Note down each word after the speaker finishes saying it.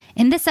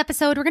In this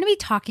episode, we're going to be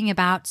talking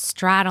about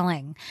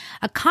straddling,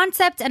 a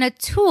concept and a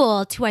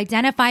tool to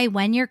identify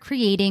when you're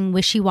creating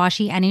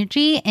wishy-washy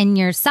energy in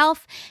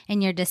yourself,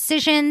 in your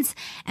decisions,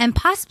 and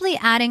possibly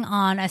adding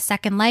on a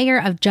second layer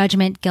of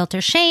judgment, guilt,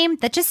 or shame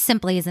that just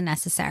simply isn't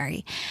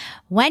necessary.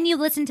 When you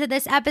listen to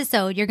this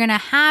episode, you're going to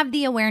have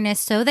the awareness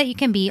so that you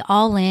can be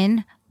all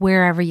in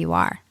wherever you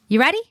are. You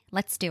ready?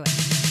 Let's do it.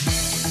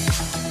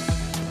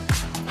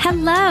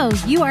 Hello,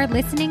 you are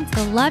listening to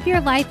the Love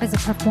Your Life as a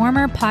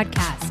Performer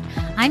podcast.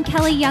 I'm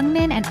Kelly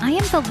Youngman, and I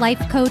am the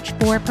life coach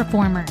for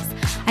performers.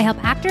 I help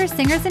actors,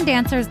 singers, and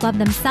dancers love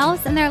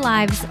themselves and their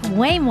lives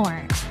way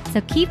more.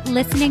 So keep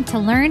listening to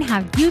learn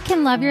how you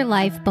can love your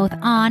life both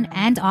on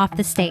and off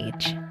the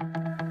stage.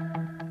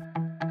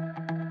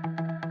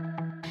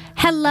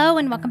 Hello,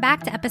 and welcome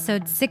back to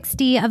episode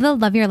 60 of the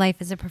Love Your Life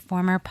as a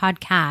Performer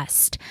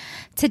podcast.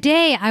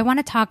 Today, I want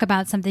to talk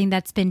about something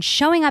that's been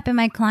showing up in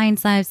my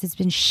clients' lives, it's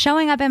been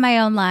showing up in my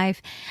own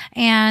life,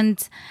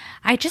 and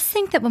I just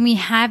think that when we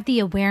have the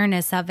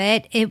awareness of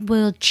it, it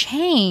will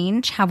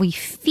change how we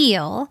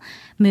feel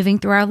moving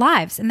through our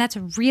lives. And that's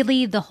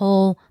really the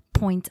whole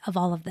point of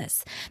all of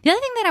this. The other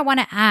thing that I want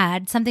to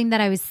add, something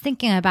that I was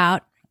thinking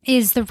about,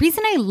 is the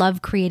reason I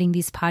love creating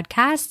these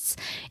podcasts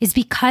is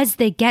because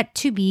they get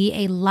to be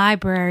a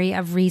library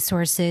of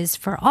resources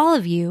for all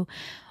of you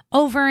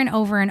over and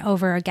over and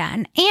over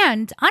again.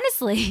 And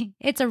honestly,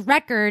 it's a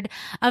record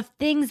of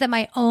things that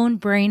my own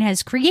brain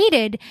has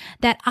created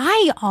that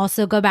I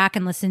also go back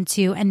and listen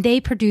to, and they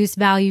produce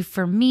value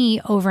for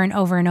me over and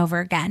over and over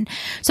again.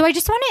 So I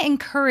just want to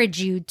encourage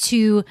you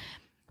to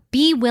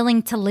be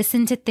willing to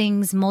listen to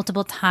things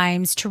multiple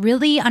times, to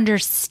really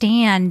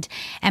understand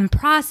and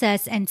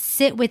process and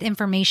sit with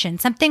information.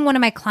 Something one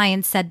of my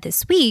clients said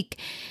this week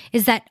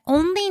is that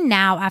only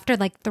now, after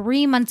like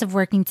 3 months of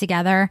working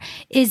together,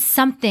 is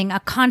something, a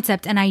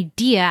concept, an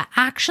idea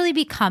actually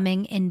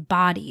becoming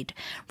embodied,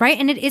 right?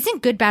 And it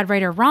isn't good, bad,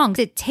 right, or wrong.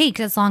 It takes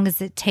as long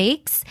as it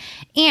takes.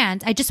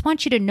 And I just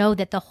want you to know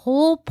that the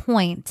whole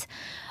point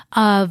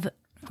of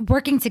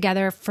working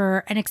together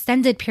for an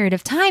extended period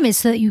of time is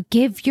so that you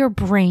give your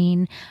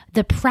brain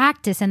the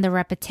practice and the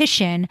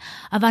repetition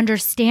of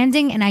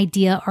understanding an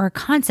idea or a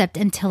concept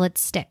until it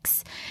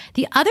sticks.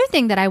 The other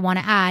thing that I want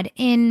to add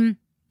in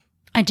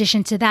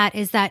addition to that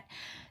is that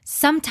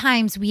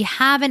sometimes we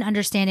have an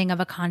understanding of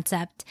a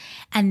concept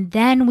and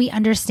then we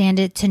understand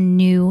it to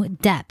new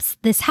depths.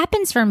 This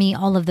happens for me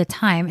all of the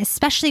time,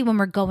 especially when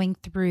we're going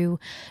through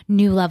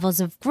new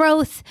levels of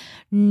growth,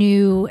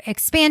 new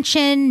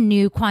expansion,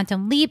 new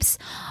quantum leaps.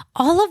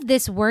 All of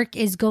this work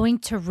is going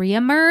to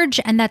reemerge,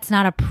 and that's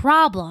not a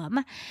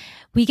problem.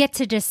 We get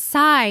to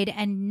decide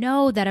and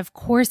know that, of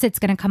course, it's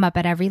going to come up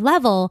at every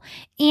level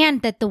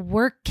and that the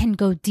work can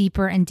go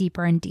deeper and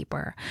deeper and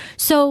deeper.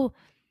 So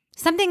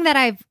something that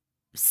I've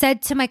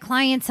said to my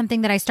clients,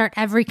 something that I start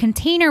every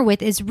container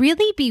with, is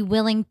really be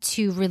willing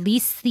to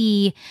release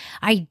the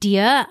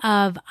idea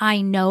of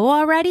I know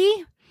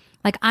already.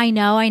 Like, I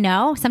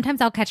know.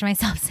 Sometimes I'll catch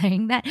myself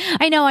saying that.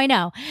 I know.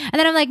 And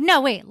then I'm like,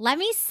 no, wait, let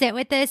me sit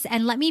with this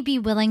and let me be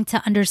willing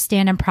to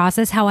understand and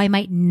process how I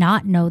might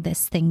not know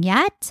this thing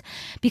yet,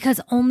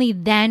 because only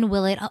then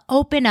will it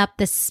open up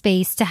the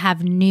space to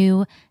have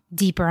new,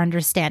 deeper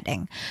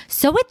understanding.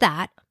 So with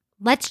that,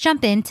 let's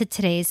jump into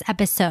today's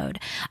episode.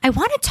 I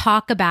want to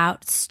talk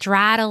about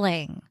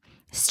straddling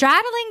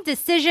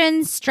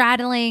decisions,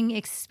 straddling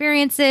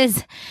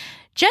experiences,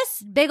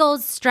 just big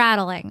old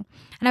straddling.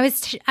 And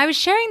I was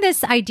sharing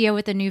this idea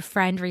with a new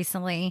friend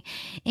recently,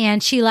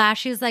 and she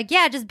laughed. She was like,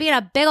 yeah, just being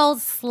a big old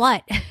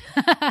slut,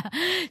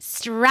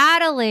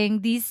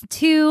 straddling these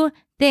two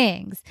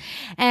things.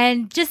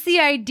 And just the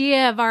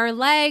idea of our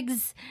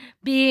legs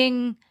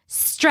being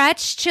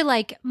stretched to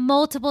like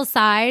multiple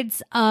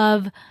sides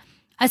of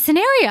a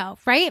scenario,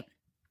 right?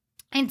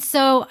 And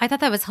so I thought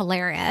that was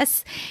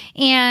hilarious.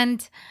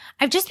 And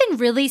I've just been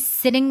really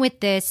sitting with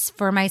this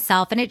for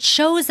myself, and it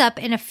shows up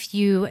in a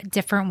few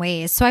different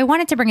ways. So I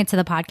wanted to bring it to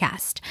the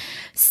podcast.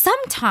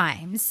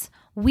 Sometimes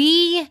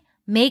we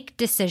make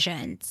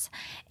decisions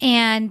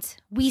and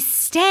we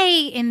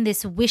stay in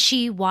this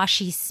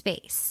wishy-washy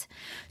space.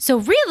 So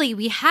really,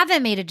 we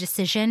haven't made a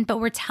decision, but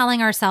we're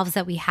telling ourselves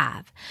that we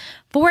have.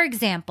 For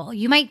example,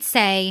 you might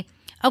say,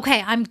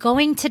 okay, I'm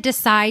going to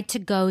decide to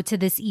go to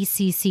this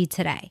ECC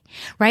today,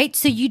 right?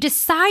 So you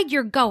decide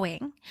you're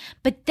going,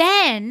 but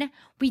then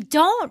we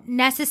don't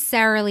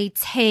necessarily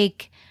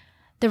take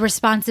the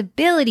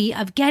responsibility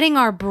of getting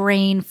our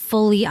brain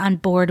fully on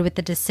board with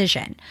the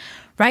decision,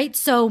 right?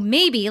 So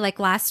maybe like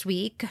last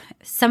week,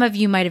 some of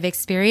you might have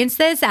experienced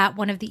this at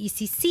one of the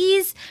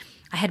ECCs.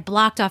 I had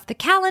blocked off the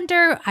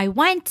calendar. I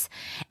went,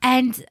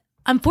 and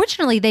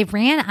unfortunately, they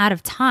ran out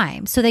of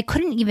time, so they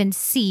couldn't even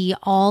see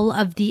all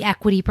of the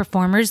equity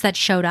performers that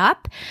showed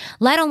up,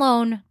 let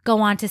alone go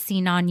on to see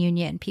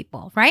non-union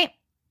people, right?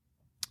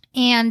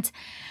 And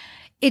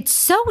it's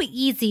so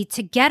easy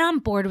to get on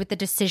board with the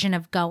decision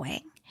of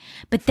going.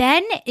 But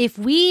then if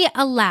we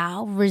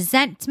allow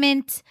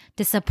resentment,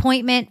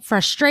 disappointment,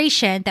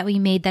 frustration that we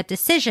made that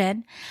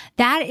decision,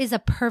 that is a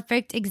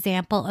perfect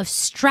example of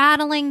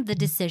straddling the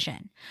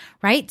decision,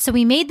 right? So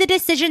we made the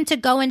decision to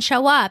go and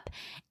show up,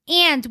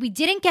 and we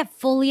didn't get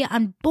fully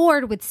on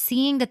board with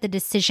seeing that the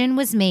decision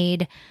was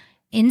made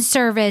in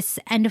service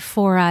and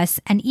for us.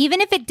 And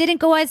even if it didn't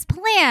go as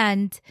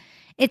planned,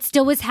 it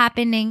still was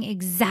happening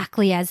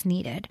exactly as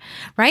needed,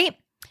 right?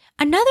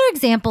 Another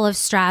example of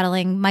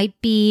straddling might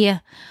be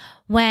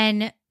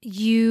when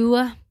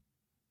you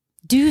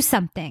do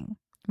something,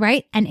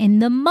 right? And in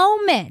the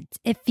moment,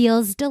 it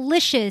feels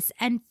delicious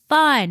and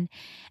fun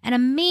and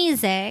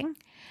amazing.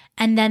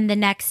 And then the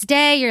next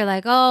day, you're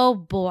like, oh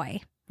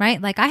boy,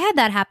 right? Like I had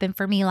that happen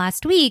for me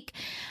last week.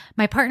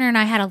 My partner and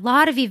I had a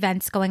lot of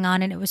events going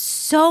on, and it was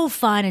so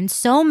fun and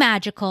so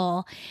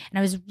magical. And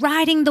I was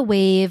riding the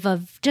wave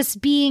of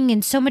just being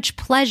in so much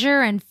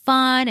pleasure and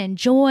fun and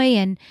joy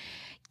and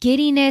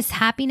giddiness,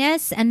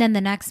 happiness. And then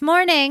the next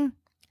morning,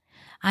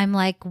 I'm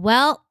like,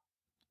 well,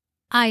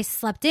 I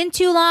slept in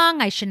too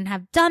long. I shouldn't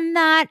have done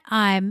that.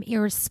 I'm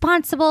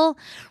irresponsible,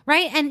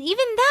 right? And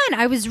even then,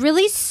 I was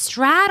really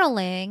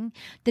straddling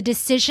the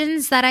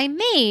decisions that I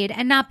made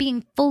and not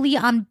being fully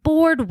on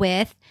board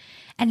with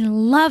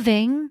and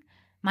loving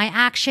my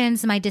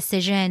actions, my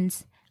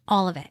decisions,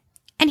 all of it.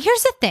 And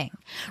here's the thing,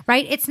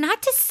 right? It's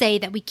not to say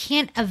that we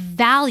can't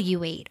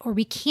evaluate or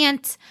we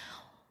can't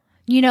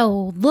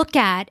look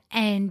at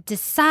and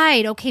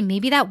decide, okay,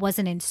 maybe that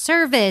wasn't in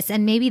service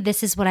and maybe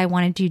this is what I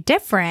want to do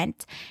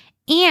different.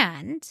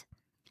 And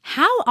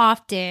how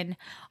often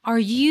are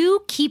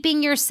you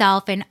keeping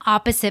yourself in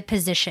opposite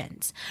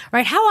positions,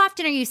 right? How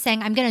often are you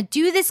saying, I'm going to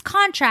do this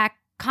contract,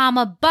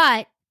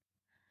 but ...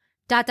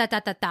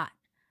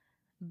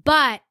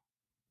 But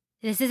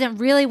this isn't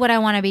really what I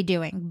want to be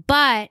doing.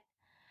 But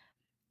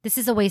this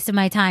is a waste of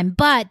my time.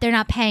 But they're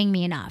not paying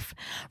me enough,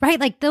 right?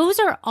 Like those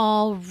are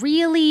all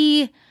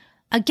really,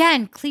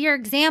 again, clear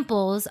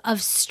examples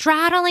of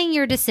straddling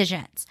your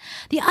decisions.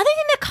 The other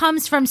thing that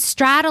comes from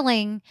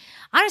straddling,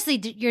 honestly,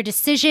 your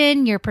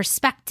decision, your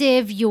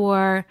perspective,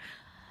 your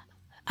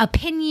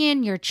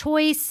opinion, your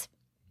choice.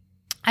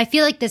 I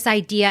feel like this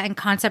idea and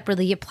concept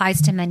really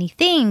applies to many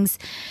things,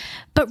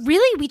 but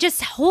really we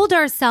just hold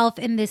ourselves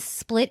in this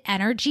split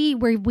energy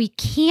where we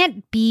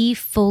can't be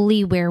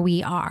fully where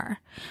we are,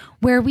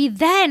 where we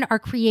then are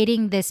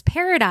creating this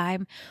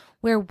paradigm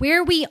where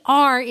we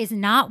are is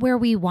not where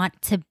we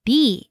want to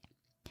be.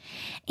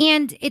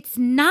 And it's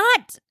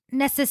not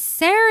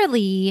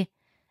necessarily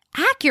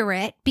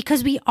accurate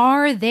because we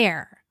are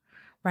there,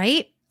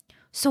 right?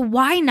 So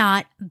why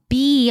not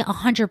be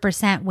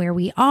 100% where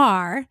we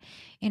are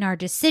in our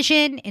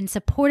decision, in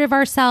support of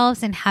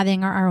ourselves and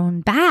having our own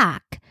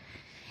back,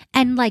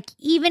 and like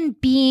even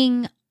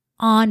being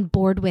on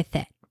board with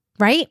it,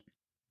 right?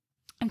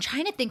 I'm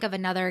trying to think of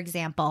another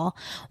example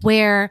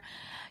where,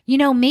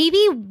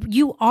 maybe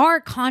you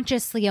are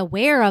consciously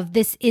aware of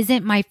this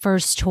isn't my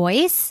first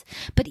choice,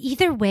 but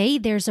either way,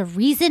 there's a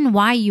reason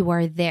why you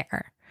are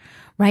there,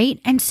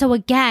 right? And so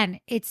again,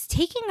 it's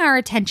taking our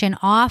attention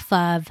off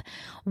of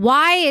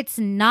why it's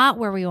not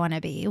where we want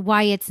to be,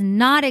 why it's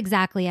not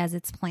exactly as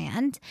it's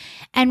planned,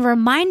 and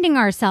reminding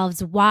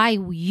ourselves why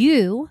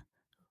you,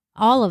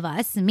 all of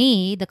us,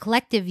 me, the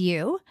collective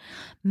you,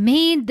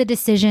 made the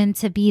decision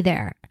to be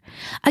there.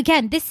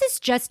 Again, this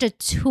is just a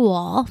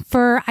tool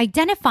for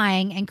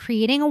identifying and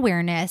creating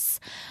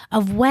awareness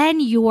of when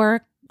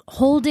you're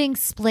holding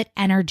split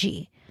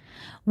energy,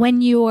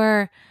 when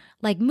you're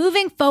like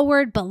moving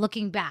forward but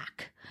looking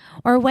back,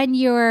 or when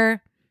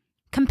you're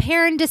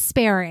comparing and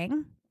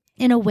despairing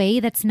in a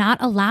way that's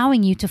not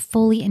allowing you to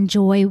fully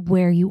enjoy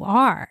where you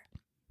are.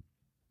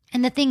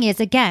 And the thing is,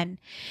 again,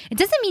 it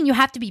doesn't mean you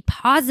have to be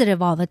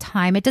positive all the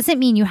time. It doesn't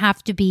mean you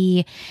have to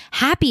be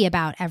happy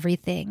about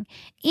everything.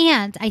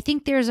 And I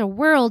think there's a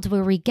world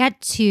where we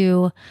get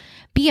to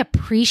be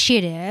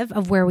appreciative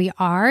of where we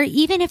are,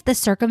 even if the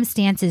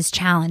circumstance is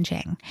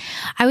challenging.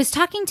 I was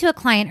talking to a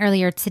client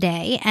earlier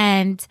today,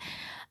 and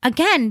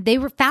again, they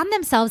found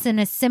themselves in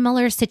a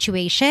similar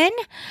situation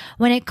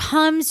when it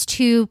comes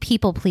to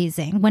people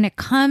pleasing, when it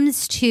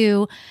comes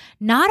to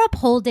not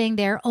upholding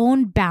their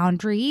own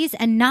boundaries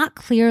and not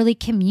clearly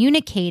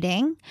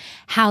communicating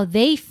how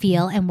they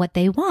feel and what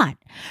they want,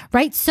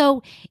 right?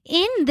 So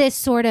in this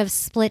sort of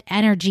split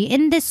energy,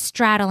 in this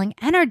straddling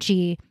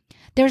energy,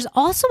 there's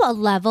also a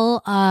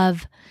level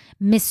of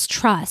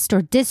mistrust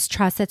or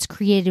distrust that's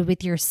created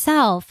with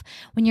yourself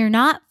when you're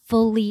not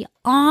fully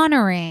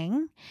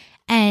honoring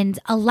and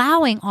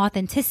allowing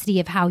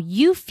authenticity of how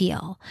you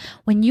feel,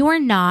 when you're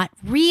not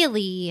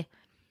really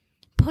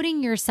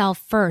putting yourself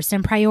first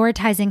and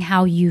prioritizing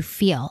how you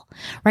feel,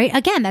 right?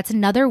 Again, that's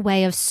another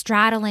way of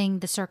straddling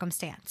the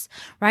circumstance,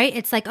 right?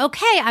 It's like,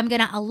 okay, I'm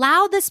going to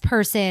allow this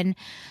person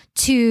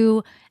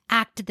to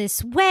act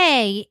this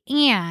way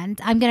and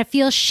I'm going to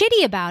feel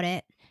shitty about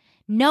it,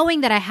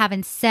 knowing that I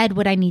haven't said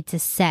what I need to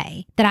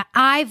say, that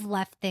I've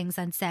left things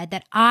unsaid,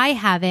 that I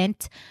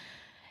haven't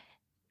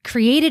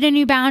created a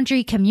new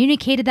boundary,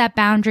 communicated that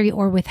boundary,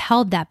 or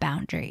withheld that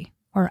boundary,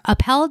 or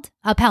upheld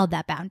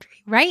that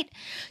boundary, right?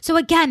 So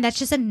again, that's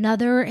just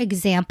another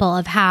example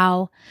of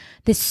how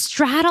this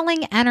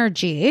straddling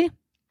energy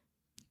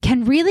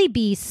can really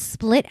be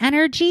split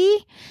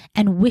energy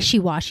and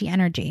wishy-washy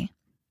energy.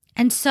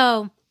 And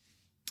so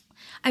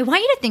I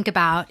want you to think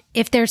about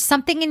if there's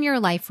something in your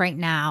life right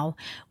now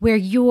where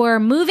you're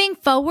moving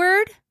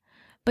forward,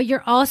 but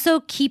you're also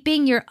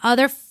keeping your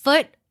other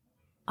foot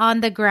on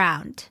the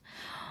ground,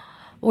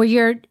 or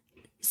you're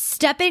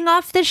stepping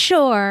off the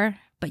shore,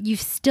 but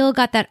you've still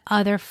got that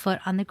other foot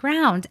on the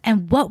ground.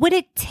 And what would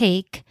it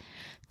take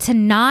to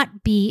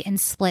not be in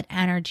split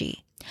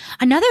energy?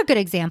 Another good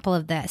example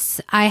of this,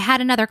 I had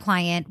another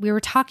client, we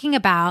were talking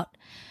about,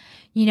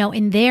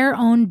 in their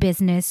own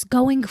business,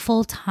 going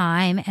full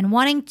time and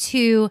wanting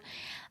to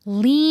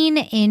lean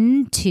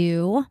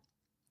into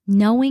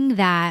knowing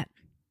that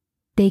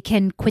they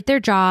can quit their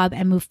job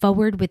and move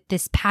forward with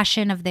this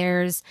passion of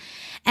theirs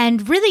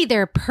and really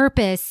their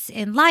purpose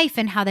in life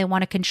and how they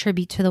want to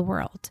contribute to the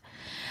world.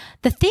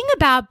 The thing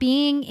about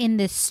being in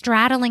this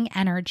straddling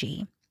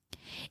energy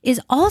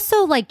is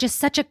also like just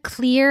such a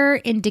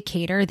clear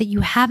indicator that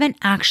you haven't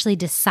actually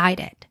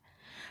decided,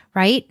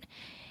 right?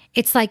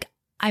 It's like,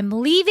 I'm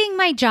leaving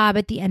my job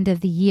at the end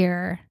of the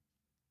year,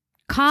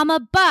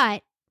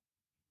 but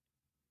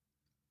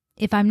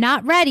if I'm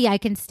not ready, I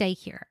can stay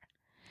here.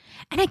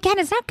 And again,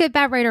 it's not good,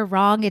 bad, right, or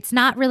wrong. It's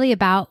not really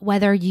about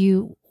whether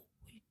you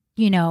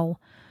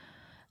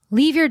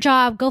leave your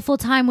job, go full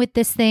time with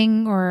this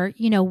thing or,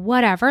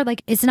 whatever.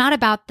 Like, it's not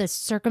about the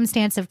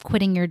circumstance of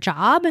quitting your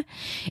job.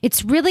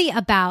 It's really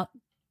about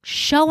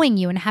showing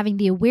you and having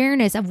the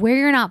awareness of where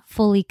you're not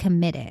fully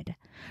committed,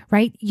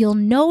 right? You'll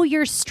know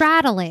you're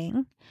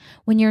straddling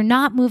when you're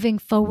not moving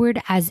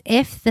forward as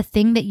if the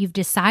thing that you've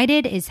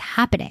decided is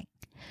happening,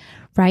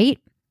 right?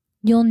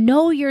 You'll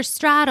know you're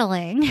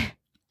straddling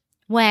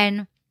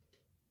when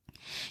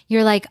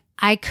you're like,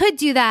 I could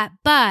do that,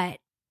 but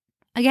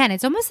again,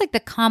 it's almost like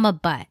the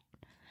but.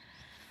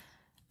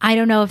 I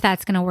don't know if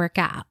that's going to work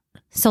out.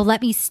 So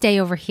let me stay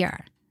over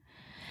here.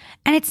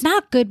 And it's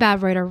not good,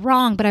 bad, right, or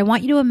wrong, but I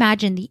want you to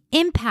imagine the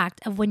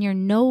impact of when you're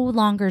no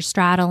longer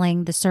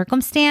straddling the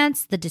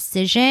circumstance, the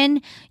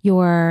decision,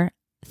 your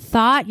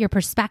thought, your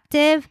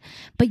perspective,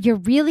 but you're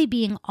really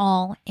being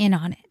all in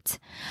on it.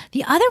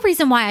 The other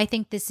reason why I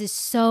think this is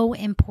so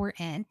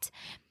important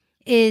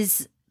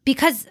is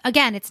because,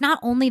 again, it's not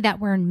only that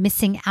we're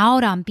missing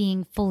out on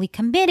being fully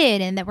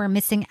committed and that we're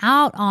missing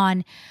out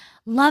on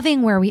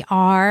loving where we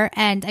are.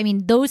 And I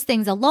mean, those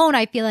things alone,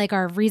 I feel like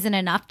are reason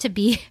enough to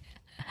be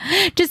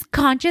just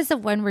conscious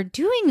of when we're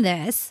doing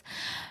this.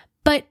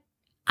 But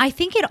I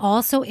think it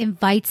also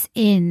invites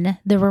in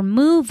the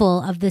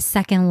removal of the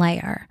second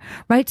layer,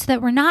 right? So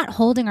that we're not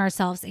holding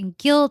ourselves in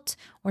guilt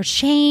or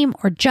shame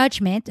or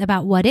judgment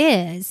about what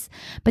is,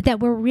 but that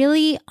we're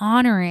really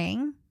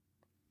honoring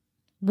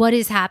what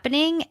is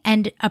happening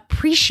and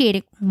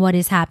appreciating what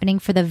is happening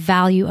for the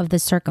value of the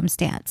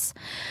circumstance.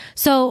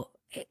 So,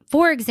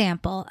 for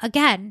example,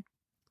 again,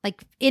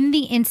 like in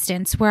the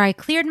instance where I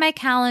cleared my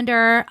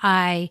calendar,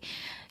 I,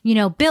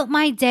 built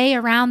my day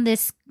around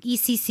this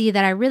ECC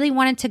that I really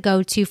wanted to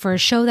go to for a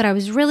show that I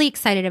was really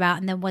excited about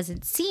and then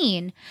wasn't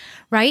seen,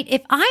 right?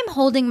 If I'm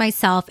holding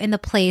myself in the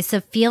place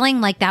of feeling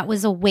like that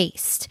was a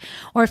waste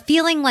or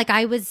feeling like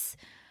I was,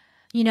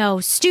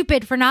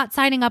 stupid for not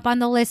signing up on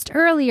the list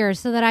earlier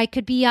so that I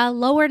could be a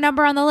lower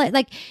number on the list.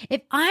 Like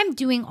if I'm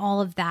doing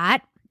all of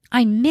that,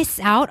 I miss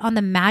out on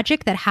the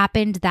magic that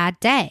happened that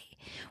day,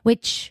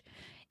 which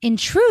in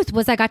truth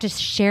was I got to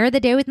share the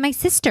day with my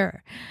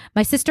sister.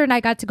 My sister and I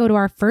got to go to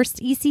our first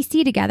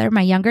ECC together,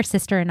 my younger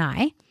sister and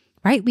I,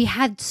 right? We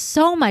had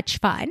so much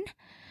fun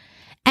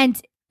and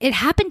it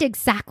happened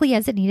exactly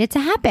as it needed to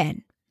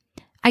happen.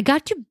 I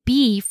got to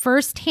be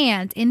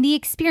firsthand in the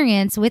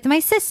experience with my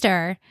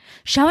sister,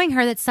 showing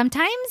her that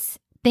sometimes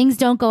things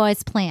don't go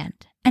as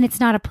planned and it's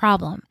not a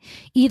problem.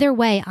 Either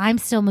way, I'm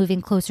still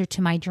moving closer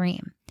to my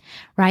dream.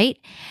 Right?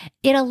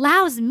 It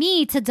allows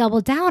me to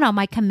double down on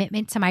my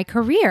commitment to my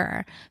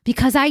career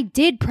because I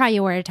did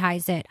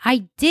prioritize it.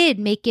 I did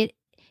make it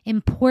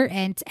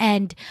important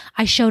and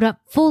I showed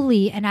up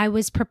fully and I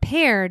was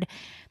prepared.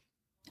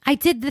 I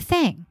did the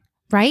thing,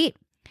 right?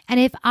 And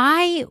if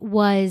I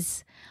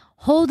was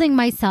holding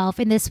myself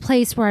in this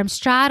place where I'm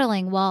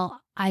straddling,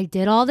 well, I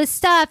did all this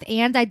stuff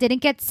and I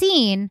didn't get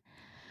seen,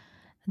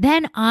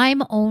 then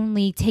I'm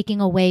only taking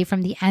away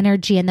from the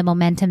energy and the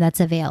momentum that's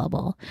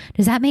available.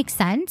 Does that make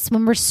sense?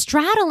 When we're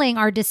straddling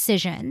our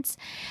decisions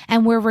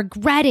and we're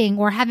regretting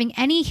or having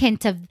any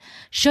hint of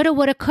shoulda,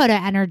 woulda, coulda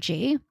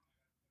energy,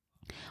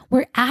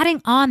 we're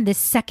adding on this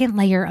second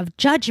layer of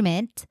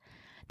judgment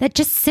that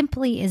just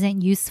simply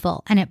isn't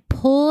useful. And it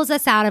pulls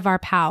us out of our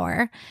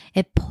power.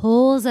 It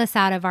pulls us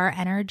out of our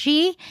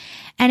energy.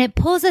 And it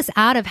pulls us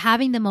out of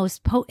having the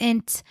most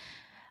potent,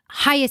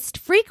 highest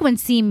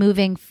frequency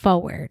moving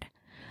forward.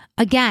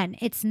 Again,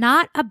 it's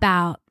not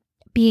about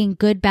being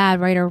good, bad,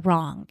 right, or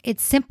wrong.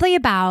 It's simply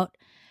about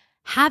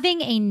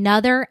having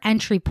another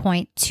entry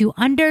point to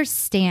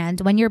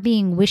understand when you're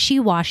being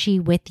wishy-washy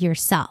with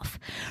yourself,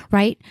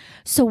 right?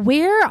 So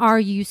where are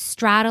you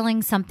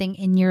straddling something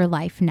in your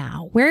life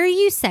now? Where are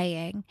you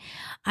saying,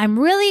 I'm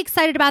really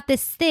excited about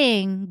this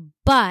thing,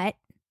 but ...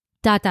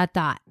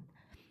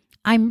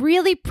 I'm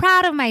really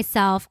proud of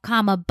myself,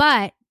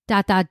 but ...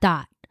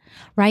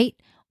 right?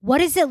 What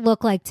does it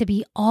look like to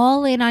be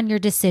all in on your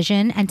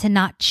decision and to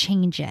not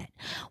change it?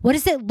 What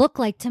does it look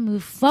like to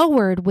move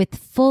forward with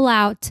full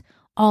out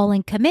all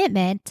in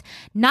commitment,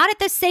 not at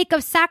the sake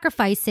of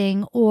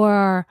sacrificing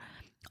or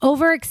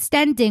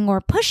overextending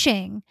or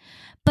pushing,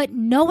 but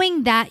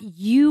knowing that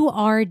you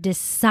are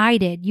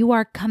decided, you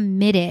are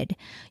committed,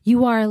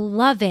 you are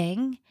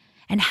loving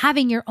and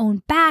having your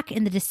own back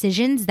in the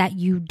decisions that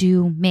you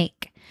do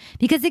make.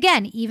 Because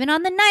again, even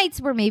on the nights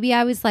where maybe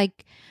I was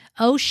like,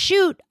 oh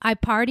shoot, I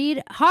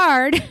partied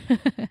hard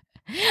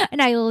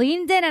and I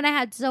leaned in and I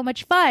had so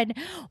much fun,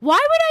 why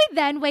would I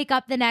then wake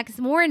up the next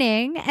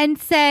morning and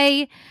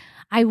say,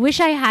 I wish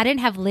I hadn't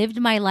have lived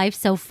my life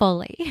so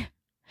fully,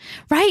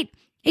 right?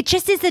 It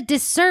just is a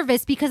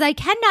disservice because I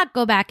cannot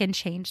go back and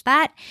change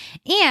that.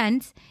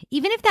 And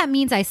even if that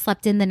means I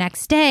slept in the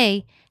next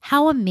day,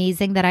 how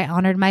amazing that I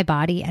honored my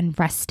body and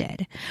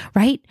rested,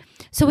 right?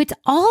 So it's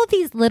all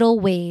these little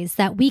ways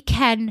that we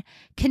can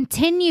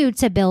continue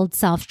to build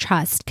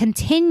self-trust,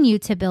 continue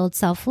to build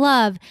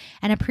self-love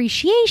and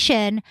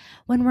appreciation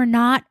when we're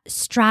not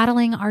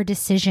straddling our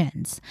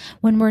decisions,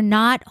 when we're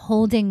not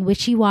holding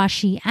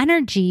wishy-washy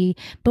energy,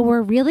 but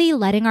we're really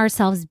letting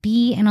ourselves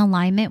be in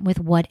alignment with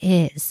what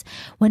is,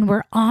 when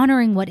we're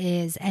honoring what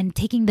is and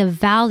taking the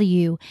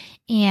value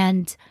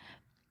and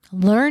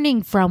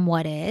learning from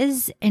what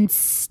is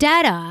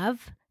instead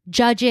of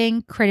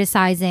judging,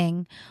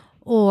 criticizing,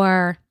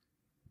 or,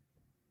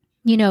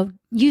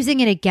 using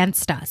it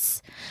against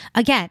us.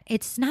 Again,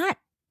 it's not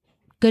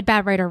good,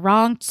 bad, right, or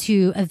wrong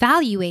to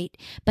evaluate,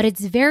 but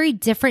it's very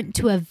different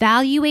to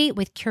evaluate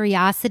with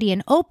curiosity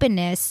and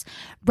openness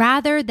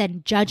rather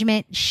than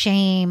judgment,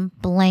 shame,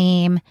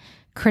 blame,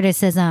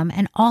 criticism,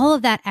 and all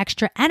of that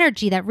extra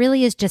energy that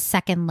really is just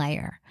second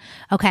layer.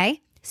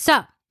 Okay?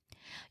 So,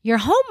 your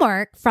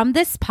homework from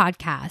this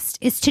podcast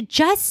is to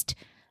just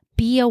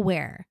be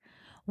aware.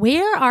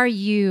 Where are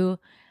you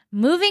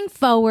moving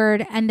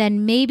forward and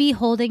then maybe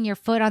holding your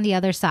foot on the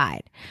other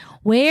side?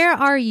 Where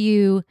are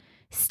you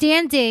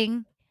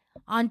standing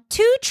on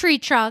two tree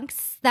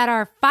trunks that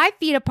are 5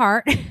 feet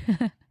apart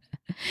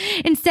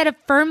instead of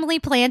firmly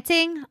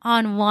planting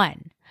on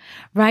one,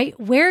 right?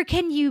 Where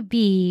can you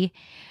be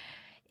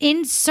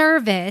in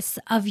service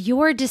of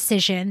your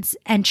decisions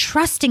and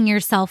trusting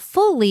yourself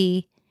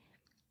fully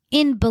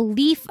in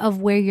belief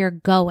of where you're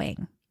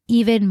going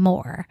even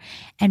more?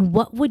 And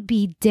what would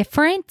be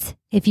different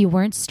if you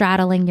weren't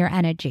straddling your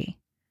energy?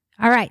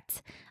 All right.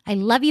 I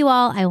love you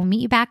all. I will meet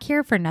you back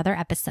here for another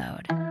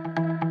episode.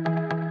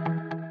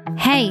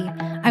 Hey,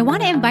 I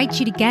want to invite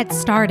you to get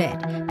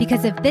started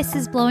because if this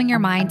is blowing your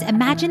mind,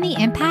 imagine the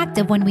impact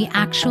of when we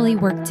actually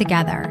work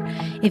together.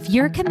 If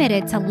you're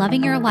committed to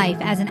loving your life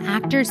as an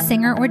actor,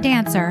 singer, or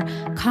dancer,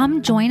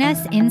 come join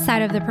us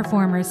inside of the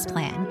Performers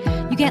Plan.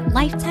 You get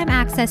lifetime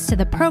access to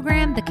the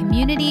program, the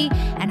community,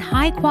 and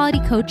high-quality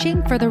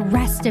coaching for the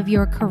rest of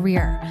your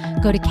career.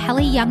 Go to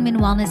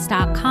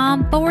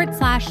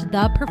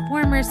kellyyoungmanwellness.com/the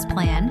Performers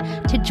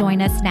Plan to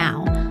join us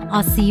now.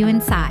 I'll see you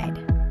inside.